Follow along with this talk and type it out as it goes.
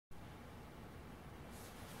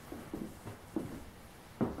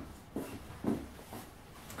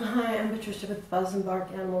Hi, I'm Patricia with Buzz and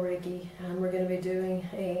Bark Animal Reiki, and we're going to be doing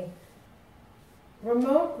a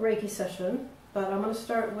remote Reiki session, but I'm going to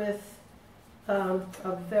start with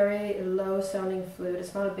a very low sounding flute.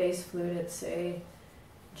 It's not a bass flute, it's a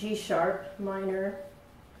G sharp minor.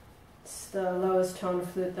 It's the lowest tone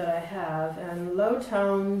flute that I have, and low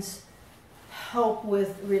tones help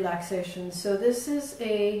with relaxation. So this is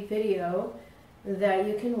a video that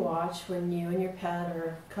you can watch when you and your pet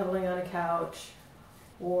are cuddling on a couch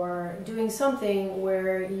or doing something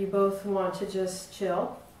where you both want to just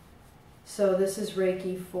chill. So this is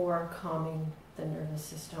Reiki for calming the nervous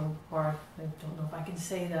system, or I don't know if I can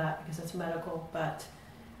say that because it's medical, but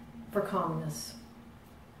for calmness.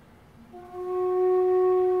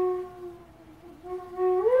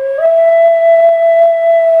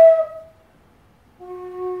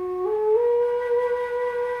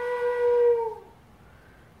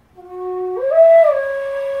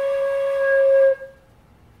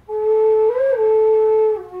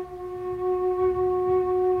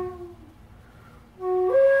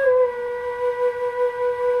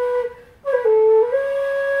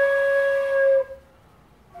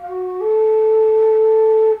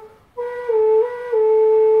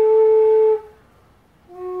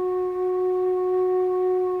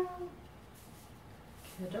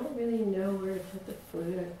 I don't really know where to put the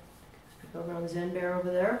flute. I could go around Zen Bear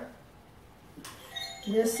over there.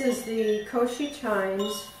 This is the koshi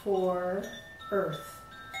chimes for earth.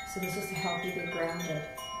 So this is to help you get grounded.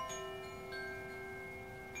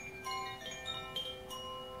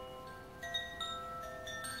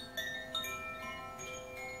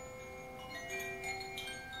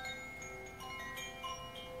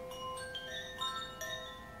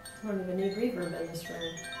 I don't even need reverb in this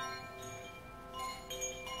room.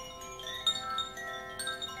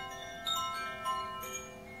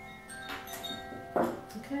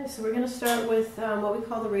 Okay, so we're going to start with what we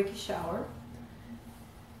call the Reiki shower.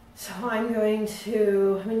 So I'm going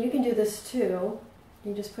to, you can do this too.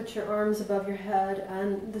 You just put your arms above your head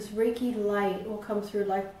and this Reiki light will come through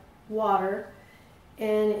like water,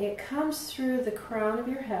 and it comes through the crown of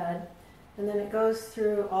your head, and then it goes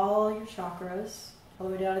through all your chakras, all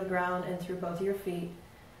the way down to the ground and through both of your feet,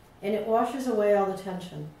 and it washes away all the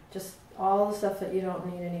tension, just all the stuff that you don't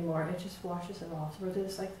need anymore. It just washes it off. So we'll do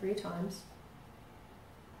this like 3 times.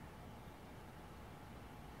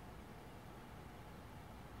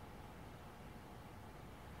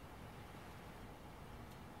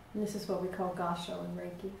 And this is what we call gasho in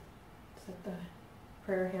Reiki. It's like the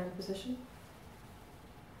prayer hand position.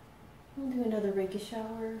 We'll do another Reiki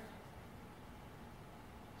shower.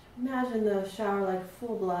 Imagine the shower like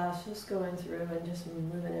full blast, just going through and just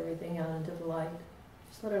moving everything out into the light.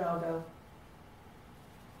 Just let it all go.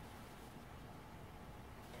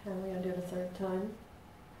 Okay, we're going to do it a 3rd time.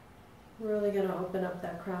 We're really going to open up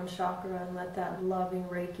that crown chakra and let that loving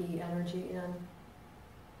Reiki energy in.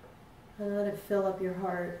 And let it fill up your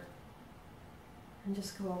heart and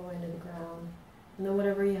just go all the way into the ground. And then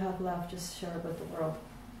whatever you have left, just share it with the world.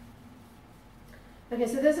 Okay,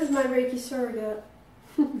 so this is my Reiki surrogate,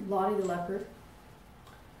 Lottie the leopard.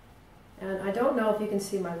 And I don't know if you can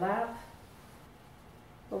see my lap,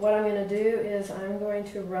 but what I'm going to do is I'm going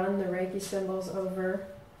to run the Reiki symbols over.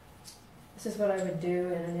 This is what I would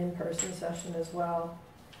do in an in-person session as well.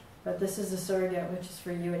 But this is the surrogate, which is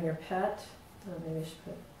for you and your pet. Maybe I should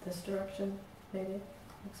put this direction, maybe.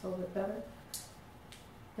 Looks a little bit better.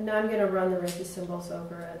 And now I'm going to run the Reiki symbols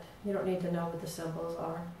over it. You don't need to know what the symbols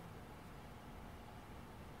are.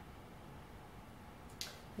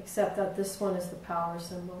 Except that this one is the power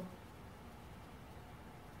symbol.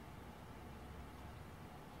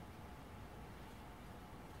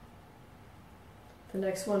 The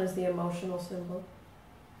next one is the emotional symbol.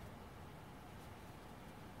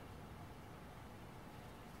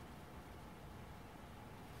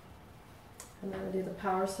 And then I do the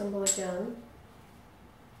power symbol again.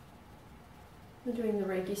 I'm doing the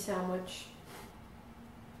Reiki sandwich.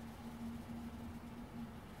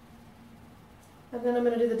 And then I'm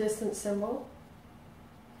going to do the distance symbol.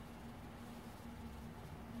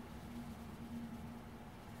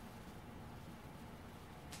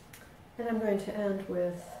 And I'm going to end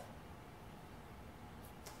with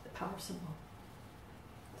the power symbol.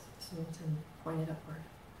 So it's pointed upward.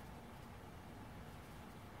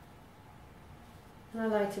 And I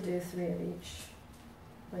like to do 3 of each,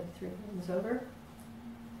 like 3 ones over.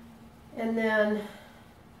 And then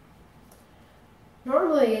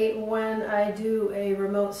normally when I do a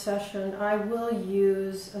remote session, I will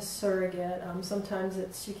use a surrogate. Sometimes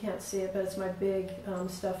you can't see it, but it's my big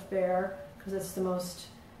stuffed bear, because it's the most,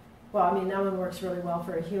 well, that one works really well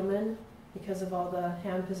for a human because of all the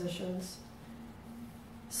hand positions.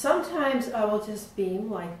 Sometimes I will just beam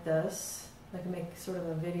like this, like make sort of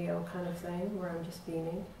a video kind of thing where I'm just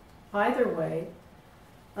beaming. Either way,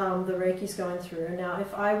 the Reiki's going through. Now,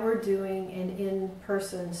 if I were doing an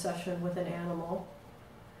in-person session with an animal,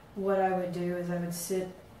 what I would do is I would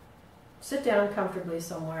sit down comfortably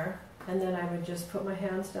somewhere, and then I would just put my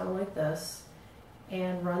hands down like this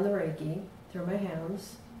and run the Reiki through my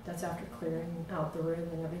hands. That's after clearing out the room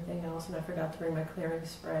and everything else, and I forgot to bring my clearing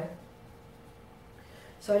spray.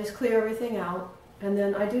 So I just clear everything out, and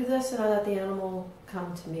then I do this and I let the animal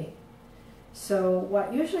come to me. So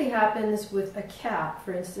what usually happens with a cat,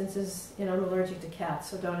 for instance, is, I'm allergic to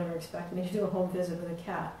cats, so don't ever expect me to do a home visit with a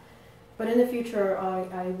cat. But in the future,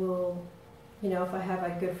 I will, if I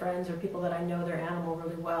have good friends or people that I know their animal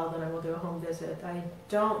really well, then I will do a home visit. I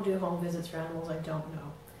don't do home visits for animals I don't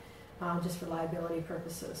know, just for liability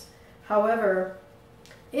purposes. However,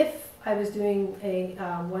 if I was doing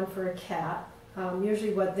one for a cat,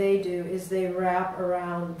 usually what they do is they wrap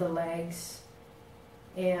around the legs,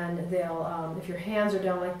 and they'll, if your hands are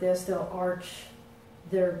down like this, they'll arch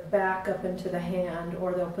their back up into the hand,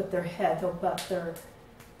 or they'll put their head, they'll butt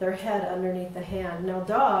their head underneath the hand. Now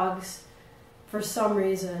dogs, for some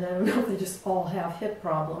reason, I don't know if they just all have hip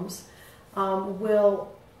problems,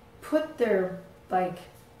 will put their,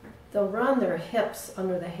 they'll run their hips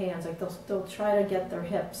under the hands, they'll try to get their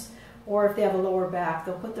hips. Or if they have a lower back,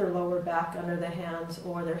 they'll put their lower back under the hands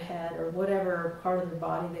or their head or whatever part of their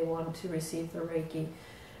body they want to receive the Reiki.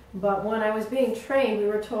 But when I was being trained, we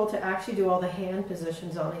were told to actually do all the hand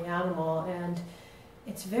positions on the animal, and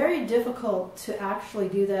it's very difficult to actually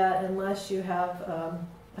do that unless you have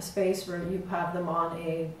a space where you have them on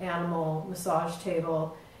an animal massage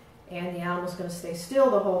table and the animal's going to stay still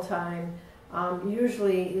the whole time.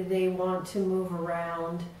 Usually they want to move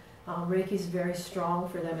around. Reiki is very strong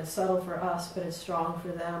for them. It's subtle for us, but it's strong for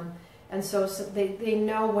them. And so they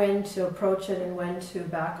know when to approach it and when to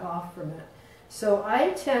back off from it. So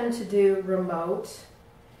I tend to do remote.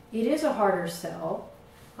 It is a harder sell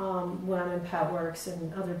when I'm in PetWorks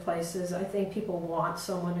and other places. I think people want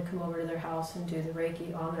someone to come over to their house and do the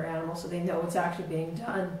Reiki on their animal so they know it's actually being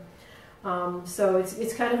done. So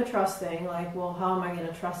it's kind of a trust thing, like, well, how am I going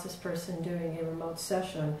to trust this person doing a remote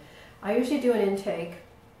session? I usually do an intake,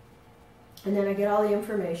 and then I get all the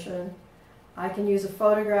information. I can use a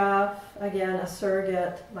photograph, again, a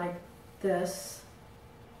surrogate like this,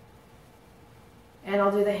 and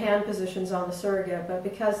I'll do the hand positions on the surrogate, but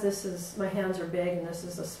because my hands are big and this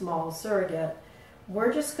is a small surrogate,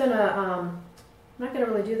 we're just going to, I'm not going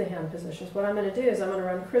to really do the hand positions. What I'm going to do is I'm going to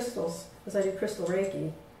run crystals, because I do crystal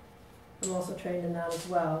Reiki. I'm also trained in that as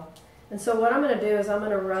well. And so what I'm going to do is I'm going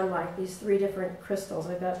to run these 3 different crystals.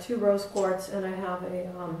 I've got 2 rose quartz, and I have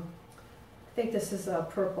I think this is a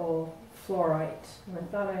purple fluorite. I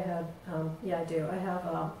thought I had, yeah, I do. I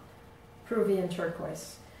have Peruvian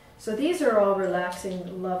turquoise. So these are all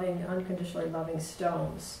relaxing, loving, unconditionally loving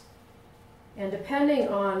stones. And depending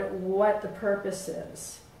on what the purpose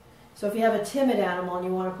is, so if you have a timid animal and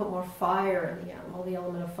you want to put more fire in the animal, the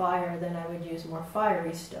element of fire, then I would use more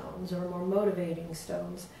fiery stones or more motivating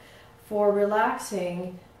stones. For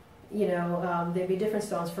relaxing, there'd be different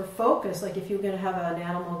stones. For focus, like if you're going to have an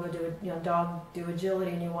animal go do dog do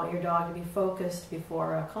agility, and you want your dog to be focused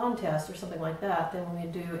before a contest or something like that, then we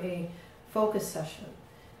do a focus session,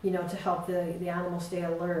 to help the animal stay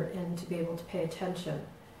alert and to be able to pay attention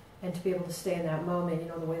and to be able to stay in that moment,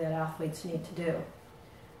 the way that athletes need to do.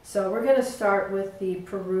 So we're going to start with the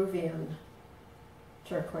Peruvian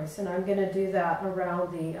turquoise, and I'm going to do that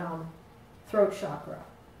around the throat chakra.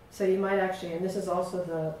 So you might actually, and this is also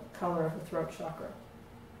the color of the throat chakra.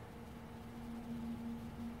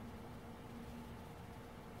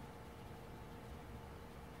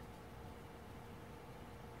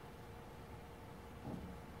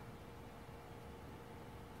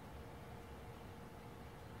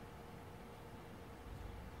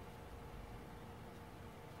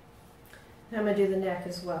 And I'm going to do the neck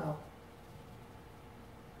as well.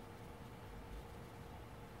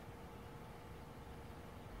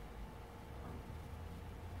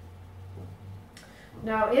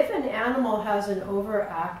 Now, if an animal has an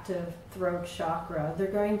overactive throat chakra, they're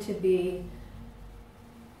going to be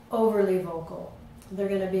overly vocal. They're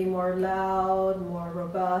going to be more loud, more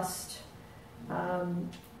robust,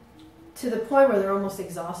 to the point where they're almost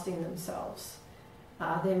exhausting themselves.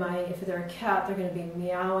 They might, if they're a cat, they're going to be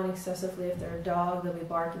meowing excessively. If they're a dog, they'll be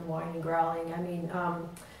barking, whining, growling.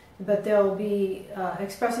 But they'll be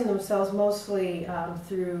expressing themselves mostly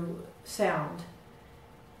through sound.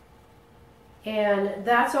 And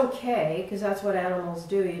that's okay, because that's what animals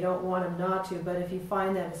do. You don't want them not to, but if you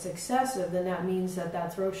find that it's excessive, then that means that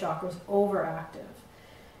that throat chakra is overactive.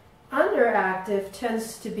 underactive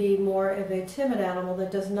tends to be more of a timid animal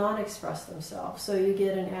that does not express themselves. So you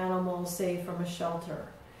get an animal, say, from a shelter,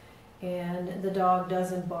 and the dog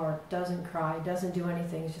doesn't bark, doesn't cry, doesn't do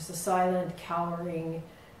anything. It's just a silent, cowering,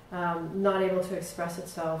 not able to express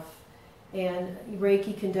itself. And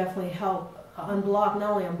Reiki can definitely help unblock,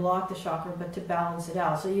 not only unblock the chakra, but to balance it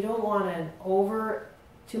out. So you don't want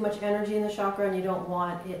too much energy in the chakra, and you don't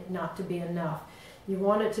want it not to be enough. You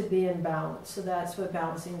want it to be in balance. So that's what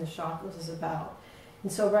balancing the chakras is about.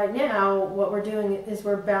 And so right now, what we're doing is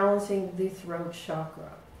we're balancing the throat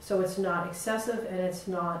chakra. So it's not excessive, and it's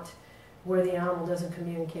not where the animal doesn't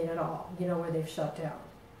communicate at all, where they've shut down.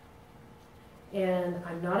 And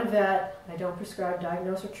I'm not a vet. I don't prescribe,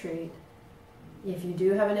 diagnose, or treat. If you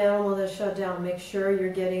do have an animal that's shut down, make sure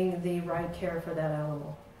you're getting the right care for that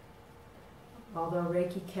animal. Although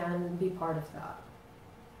Reiki can be part of that.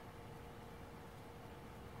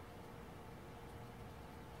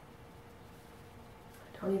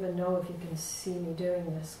 I don't even know if you can see me doing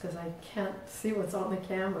this because I can't see what's on the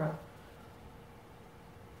camera.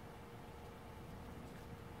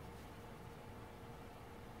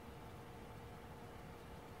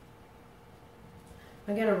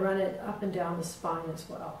 I'm going to run it up and down the spine as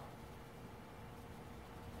well.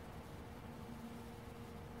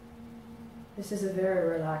 This is a very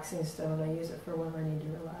relaxing stone. I use it for when I need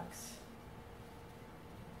to relax.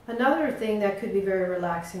 Another thing that could be very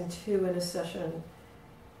relaxing too in a session,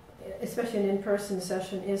 especially an in-person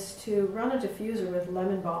session, is to run a diffuser with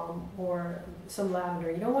lemon balm or some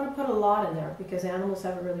lavender. You don't want to put a lot in there because animals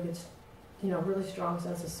have a really good, really strong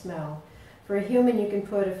sense of smell. For a human, you can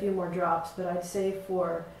put a few more drops, but I'd say if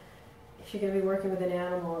you're going to be working with an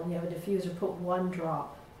animal and you have a diffuser, put 1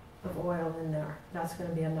 drop of oil in there. That's going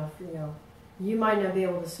to be enough for you. You might not be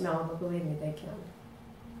able to smell, but believe me, they can.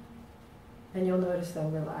 And you'll notice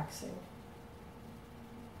them relaxing.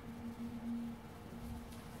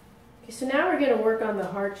 Okay, so now we're going to work on the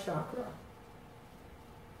heart chakra.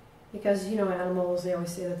 Because, animals, they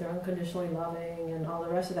always say that they're unconditionally loving and all the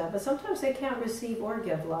rest of that, but sometimes they can't receive or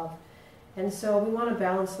give love. And so we want to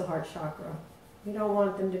balance the heart chakra. We don't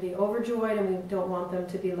want them to be overjoyed, and we don't want them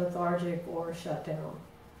to be lethargic or shut down.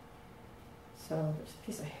 So there's a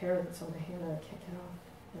piece of hair that's on my hand that I can't get off.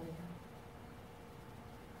 There we go.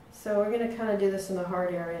 So we're going to kind of do this in the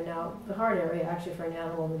heart area now. The heart area actually for an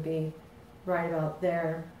animal would be right about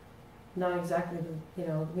there. Not exactly,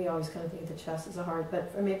 we always kind of think the chest is a heart,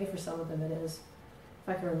 but maybe for some of them it is. If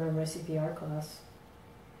I can remember my CPR class.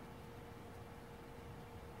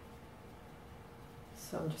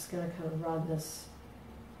 So I'm just going to kind of run this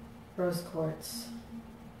rose quartz.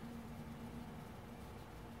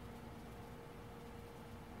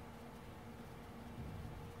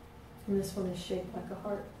 And this one is shaped like a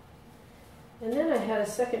heart. And then I had a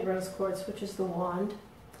second rose quartz, which is the wand.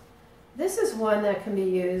 This is one that can be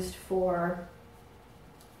used for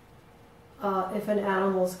if an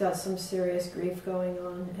animal's got some serious grief going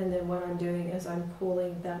on. And then what I'm doing is I'm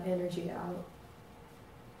pulling that energy out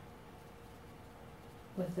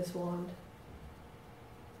with this wand.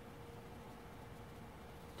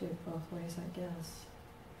 Do it both ways, I guess.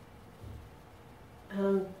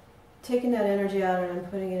 I'm taking that energy out and I'm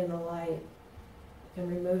putting it in the light. I'm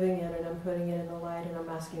removing it and I'm putting it in the light, and I'm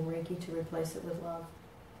asking Reiki to replace it with love.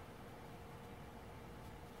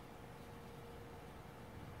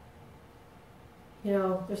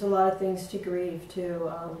 There's a lot of things to grieve too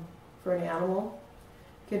for an animal.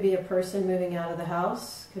 Could be a person moving out of the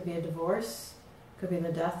house, could be a divorce, could be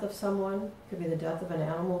the death of someone, could be the death of an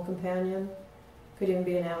animal companion, could even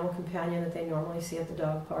be an animal companion that they normally see at the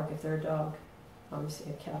dog park if they're a dog.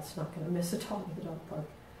 Obviously a cat's not going to miss a dog at the dog park.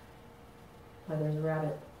 There's a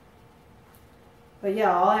rabbit. But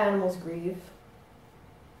yeah, all animals grieve.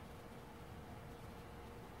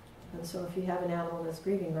 And so if you have an animal that's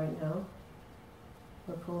grieving right now,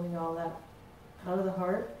 we're pulling all that out of the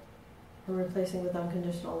heart and replacing with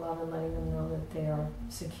unconditional love and letting them know that they are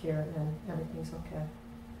secure and everything's okay.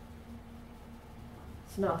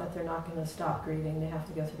 It's not that they're not going to stop grieving, they have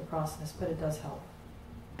to go through the process, but it does help.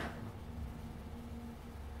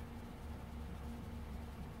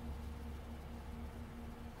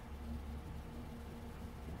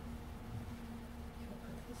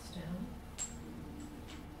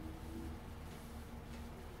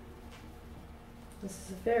 This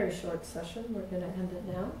is a very short session. We're going to end it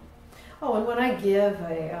now. Oh, and when I give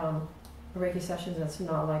a Reiki session that's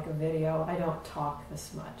not like a video, I don't talk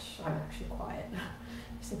this much. I'm actually quiet,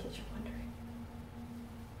 just in case you're wondering.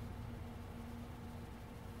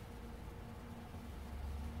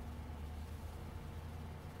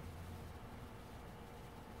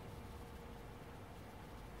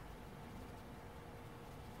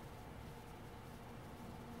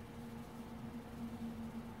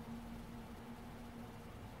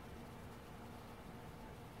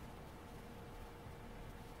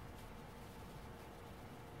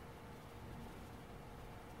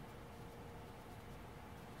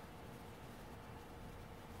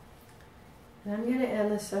 I'm going to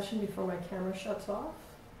end this session before my camera shuts off.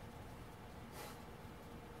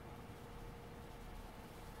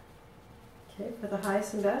 Okay, for the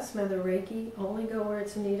highest and best, may the Reiki only go where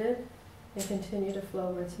it's needed and continue to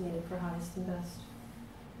flow where it's needed for highest and best.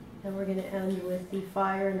 And we're going to end with the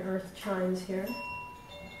fire and earth chimes here.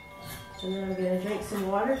 And then I'm going to drink some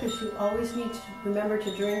water, because you always need to remember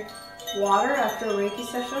to drink water after a Reiki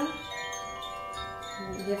session.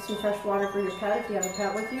 And give some fresh water for your pet if you have a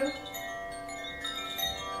pet with you.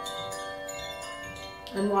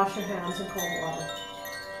 And wash your hands in cold water.